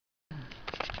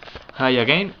Hi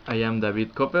again, I am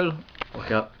David Koppel.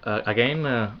 Again,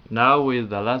 now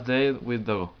with the last day with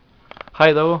Dogo.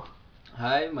 Hi Dogo.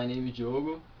 Hi, my name is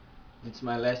Diogo. It's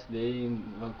my last day in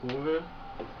Vancouver.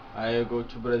 I go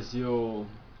to Brazil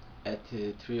at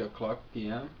 3 o'clock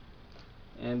p.m.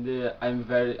 and I'm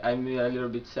a little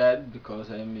bit sad because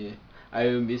I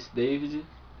will miss David.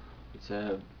 It's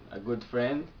a good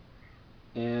friend,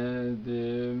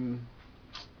 and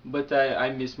but I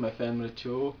miss my family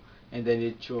too, and I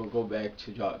need to go back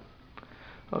to job.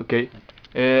 Okay.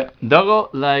 Dogo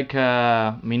like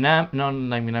Minami, no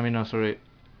like Minami, no sorry.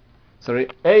 Sorry.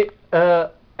 Hey,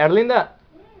 Erlinda,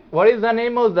 what is the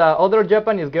name of the other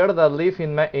Japanese girl that live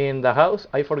in the house?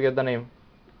 I forget the name.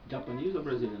 Japanese or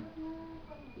Brazilian?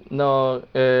 No,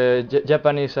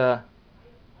 Japanese.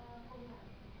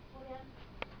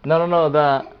 No,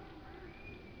 the.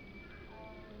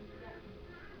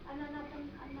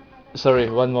 Sorry,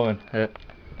 one moment.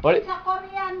 What? It's a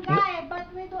Korean guy, but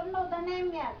we don't know the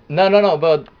name yet. No.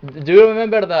 But do you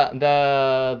remember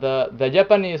the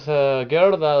Japanese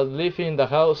girl that lived in the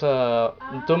house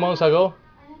 2 months ago?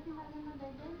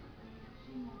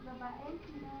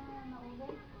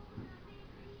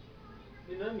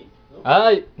 Minami, no?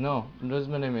 Ay, no es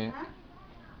Minami.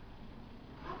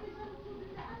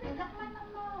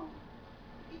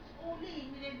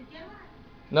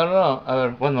 No. A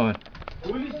ver, one moment.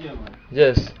 Who is German?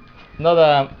 Yes. No,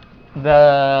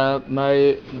 the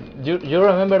my you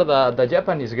remember the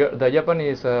Japanese girl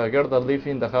that lived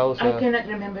in the house? I cannot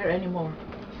remember anymore.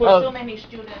 For Oh. so many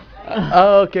students.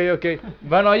 Okay.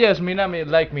 But no, yes, Minami,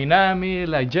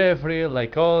 like Jeffrey,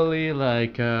 like Oli,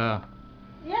 like Yeah,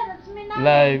 that's Minami.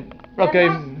 like okay.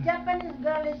 The last Japanese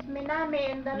girl is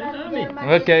Minami, and the last Minami. German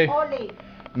Okay. is Oli.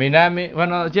 Minami,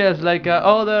 well, yes, like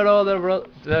other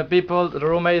people,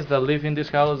 roommates that live in this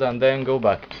house and then go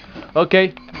back.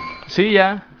 Okay, see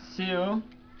ya. See you.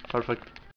 Perfect.